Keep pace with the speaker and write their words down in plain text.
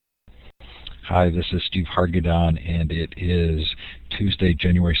Hi, this is Steve Hargadon, and it is Tuesday,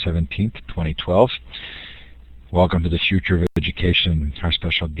 January 17th, 2012. Welcome to the Future of Education. Our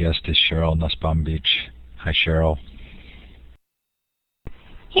special guest is Sheryl Nussbaum-Beach. Hi, Sheryl.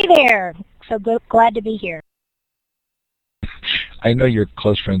 Hey there. So glad to be here. I know your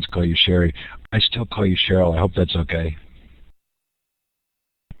close friends call you Sherry. I still call you Sheryl. I hope that's okay.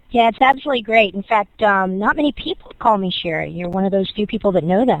 Yeah, it's absolutely great. In fact, not many people call me Sherry. You're one of those few people that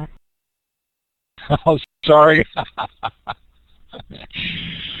know that. Oh, sorry.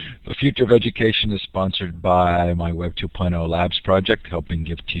 The Future of Education is sponsored by my Web 2.0 Labs project, helping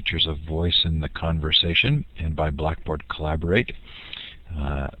give teachers a voice in the conversation, and by Blackboard Collaborate.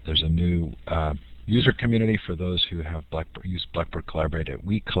 There's a new user community for those who have use Blackboard Collaborate at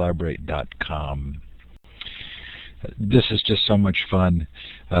wecollaborate.com. This is just so much fun.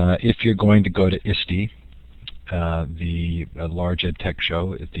 If you're going to go to ISTE, the large ed tech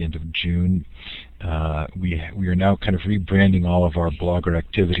show at the end of June, we are now kind of rebranding all of our blogger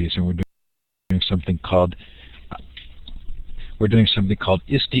activities, and we're doing something called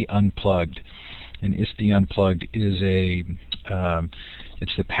ISTE Unplugged. And ISTE Unplugged is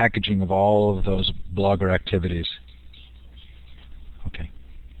it's the packaging of all of those blogger activities. Okay.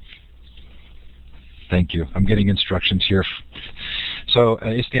 Thank you. I'm getting instructions here. So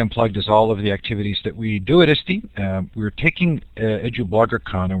ISTE Unplugged is all of the activities that we do at ISTE. We're taking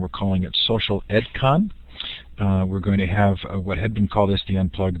EduBloggerCon and we're calling it Social EdCon. We're going to have what had been called ISTE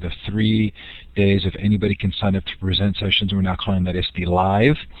Unplugged, the 3 days of anybody can sign up to present sessions. We're now calling that ISTE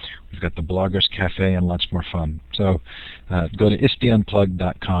Live. We've got the Bloggers Cafe and lots more fun. So go to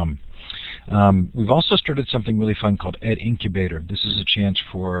ISTEUnplugged.com. We've also started something really fun called Educator. This is a chance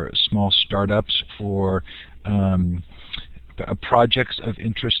for small startups, for projects of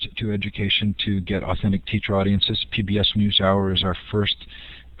interest to education to get authentic teacher audiences. PBS NewsHour is our first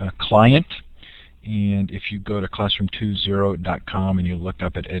client. And if you go to classroom20.com and you look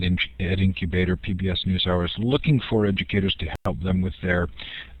up at Educator, PBS NewsHour is looking for educators to help them with their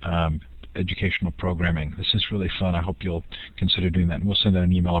educational programming. This is really fun. I hope you'll consider doing that. And we'll send out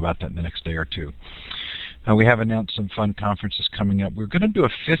an email about that in the next day or two. We have announced some fun conferences coming up. We're going to do a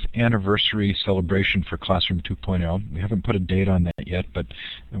 5th anniversary celebration for Classroom 2.0. We haven't put a date on that yet, but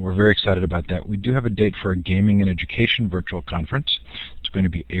we're very excited about that. We do have a date for a Gaming and Education virtual conference. It's going to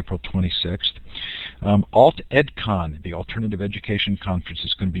be April 26th. AltEdCon, the Alternative Education Conference,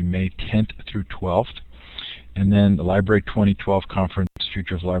 is going to be May 10th through 12th. And then the Library 2012 Conference,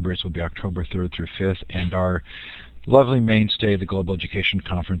 Future of Libraries, will be October 3rd through 5th. And our lovely mainstay, the Global Education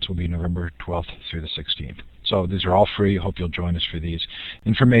Conference, will be November 12th through the 16th. So these are all free. Hope you'll join us for these.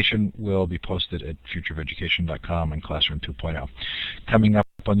 Information will be posted at futureofeducation.com and Classroom 2.0. Coming up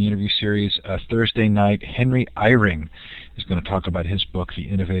on the interview series, Thursday night, Henry Eyring is going to talk about his book, The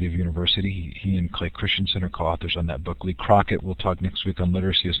Innovative University. He and Clay Christensen are co-authors on that book. Lee Crockett will talk next week on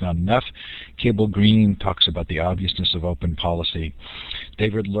Literacy is Not Enough. Cable Green talks about the obviousness of open policy.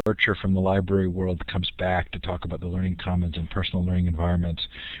 David Lurcher from the library world comes back to talk about the learning commons and personal learning environments.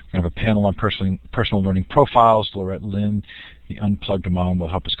 We're going to have a panel on personal learning profiles. Lorette Lynn, the Unplugged Mom, will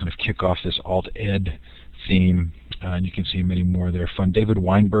help us kind of kick off this alt-ed theme. And you can see many more there. Fun. David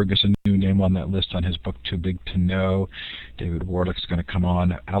Weinberg is a new name on that list on his book, Too Big to Know. David Warlick's going to come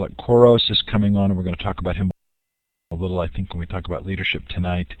on. Alec Koros is coming on, and we're going to talk about him a little, I think, when we talk about leadership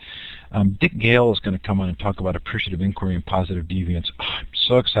tonight. Dick Gale is going to come on and talk about appreciative inquiry and positive deviance. Oh, I'm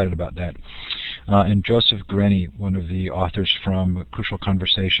so excited about that. And Joseph Grenny, one of the authors from Crucial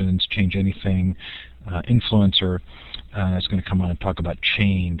Conversations, Change Anything, Influencer, is going to come on and talk about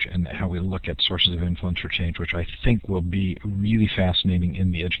change and how we look at sources of influence for change, which I think will be really fascinating in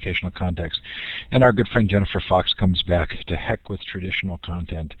the educational context. And our good friend Jennifer Fox comes back. To heck with traditional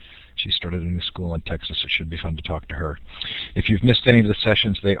content. She started a new school in Texas. It should be fun to talk to her. If you've missed any of the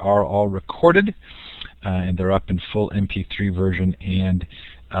sessions, they are all recorded, and they're up in full MP3 version and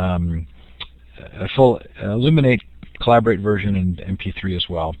a full Illuminate Collaborate version and MP3 as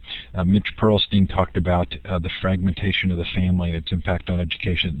well. Mitch Pearlstein talked about the fragmentation of the family and its impact on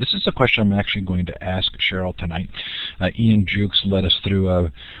education. This is a question I'm actually going to ask Sheryl tonight. Ian Jukes led us through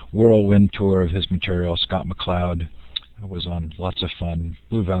a whirlwind tour of his material. Scott McLeod was on, lots of fun.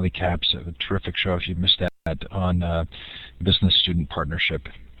 Blue Valley Caps, a terrific show if you missed that, on business-student partnership.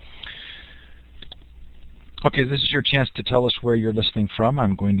 Okay, this is your chance to tell us where you're listening from.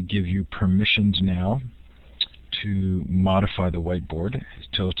 I'm going to give you permissions now to modify the whiteboard.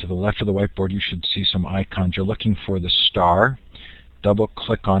 So to the left of the whiteboard, you should see some icons. You're looking for the star.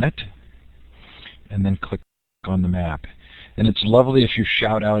 Double-click on it, and then click on the map. And it's lovely if you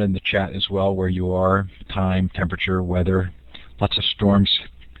shout out in the chat as well where you are, time, temperature, weather. Lots of storms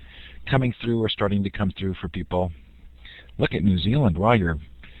coming through or starting to come through for people. Look at New Zealand. Wow, you're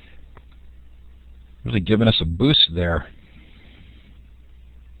really giving us a boost there.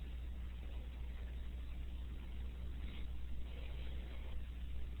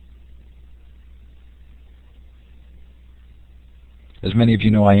 As many of you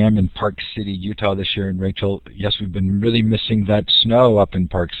know, I am in Park City, Utah this year, and Rachel, yes, we've been really missing that snow up in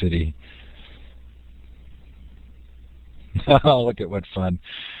Park City. Look at what fun.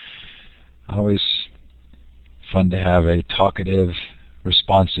 Always fun to have a talkative,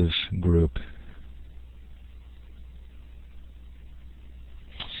 responsive group.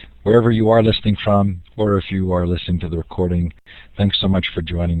 Wherever you are listening from, or if you are listening to the recording, thanks so much for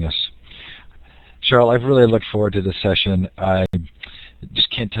joining us. Sheryl, I've really looked forward to this session. I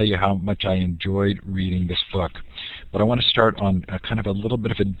just can't tell you how much I enjoyed reading this book. But I want to start on a kind of a little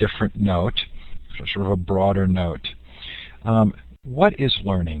bit of a different note, sort of a broader note. What is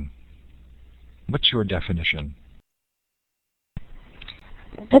learning? What's your definition?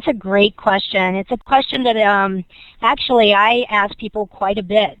 That's a great question. It's a question that actually I ask people quite a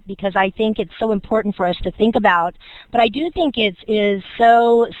bit because I think it's so important for us to think about. But I do think it is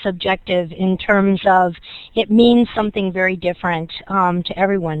so subjective in terms of it means something very different to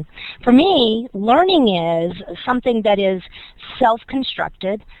everyone. For me, learning is something that is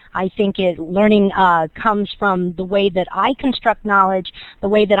self-constructed. I think learning comes from the way that I construct knowledge, the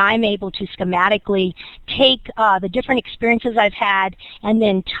way that I'm able to schematically take the different experiences I've had and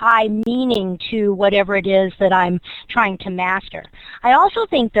then tie meaning to whatever it is that I'm trying to master. I also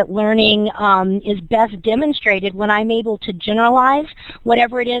think that learning is best demonstrated when I'm able to generalize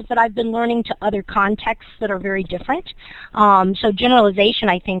whatever it is that I've been learning to other contexts that are very different. So generalization,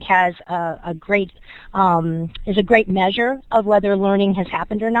 I think, has is a great measure of whether learning has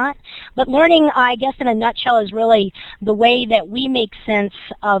happened or not. But learning, I guess in a nutshell, is really the way that we make sense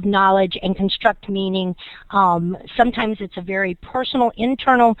of knowledge and construct meaning. Sometimes it's a very personal,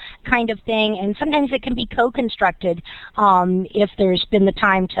 internal kind of thing, and sometimes it can be co-constructed if there's been the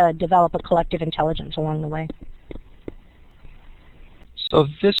time to develop a collective intelligence along the way. So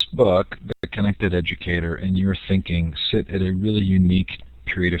this book, The Connected Educator, and your thinking sit at a really unique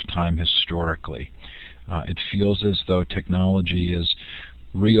period of time historically. It feels as though technology is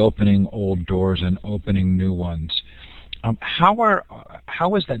reopening old doors and opening new ones.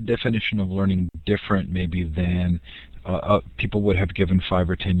 How is that definition of learning different maybe than people would have given 5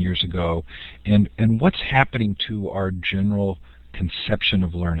 or 10 years ago? And what's happening to our general conception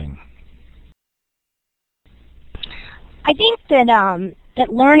of learning? I think that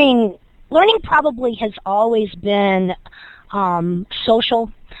that learning probably has always been social.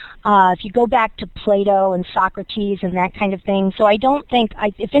 If you go back to Plato and Socrates and that kind of thing. So I don't think,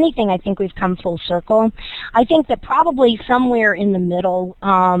 if anything, I think we've come full circle. I think that probably somewhere in the middle,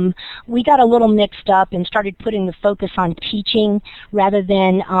 we got a little mixed up and started putting the focus on teaching rather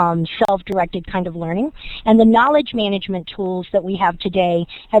than self-directed kind of learning. And the knowledge management tools that we have today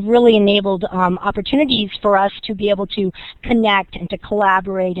have really enabled opportunities for us to be able to connect and to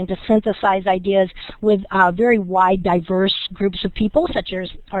collaborate and to synthesize ideas with very wide, diverse groups of people, such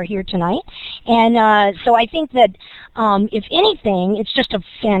as are here tonight. And so I think that if anything, it's just a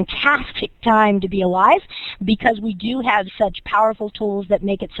fantastic time to be alive because we do have such powerful tools that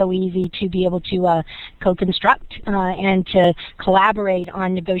make it so easy to be able to co-construct and to collaborate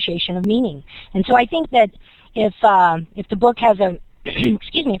on negotiation of meaning. And so I think that if the book has a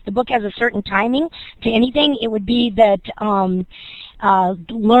excuse me, if the book has a certain timing to anything, it would be that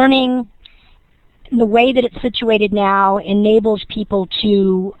learning the way that it's situated now enables people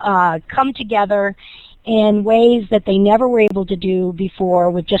to come together in ways that they never were able to do before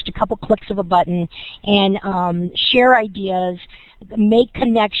with just a couple clicks of a button and share ideas, make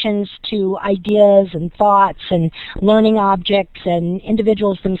connections to ideas and thoughts and learning objects and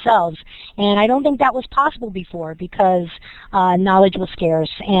individuals themselves. And I don't think that was possible before because knowledge was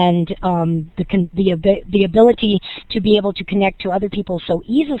scarce and the ability to be able to connect to other people so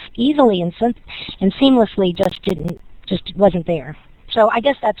easily and seamlessly just wasn't there. So I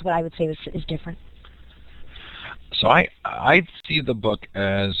guess that's what I would say is different. So I see the book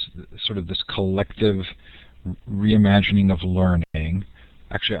as sort of this collective reimagining of learning.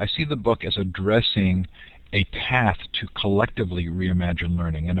 Actually, I see the book as addressing a path to collectively reimagine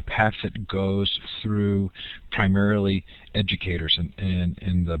learning, and a path that goes through primarily educators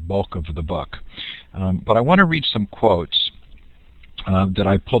in the bulk of the book. But I want to read some quotes that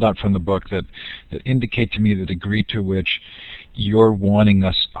I pulled out from the book that indicate to me the degree to which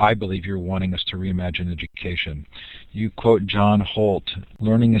I believe you're wanting us to reimagine education. You quote John Holt,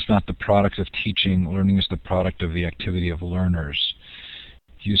 "Learning is not the product of teaching, learning is the product of the activity of learners."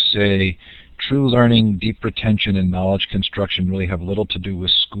 You say, true learning, deep retention, and knowledge construction really have little to do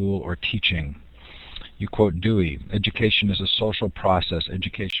with school or teaching. You quote Dewey, education is a social process.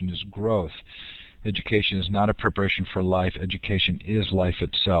 Education is growth. Education is not a preparation for life. Education is life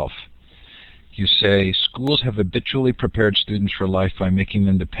itself. You say, schools have habitually prepared students for life by making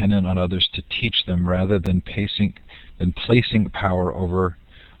them dependent on others to teach them rather than placing power over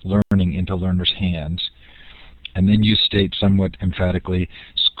learning into learners' hands. And then you state somewhat emphatically,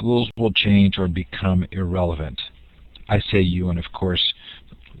 schools will change or become irrelevant. I say you, and of course,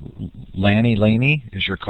 Laney is your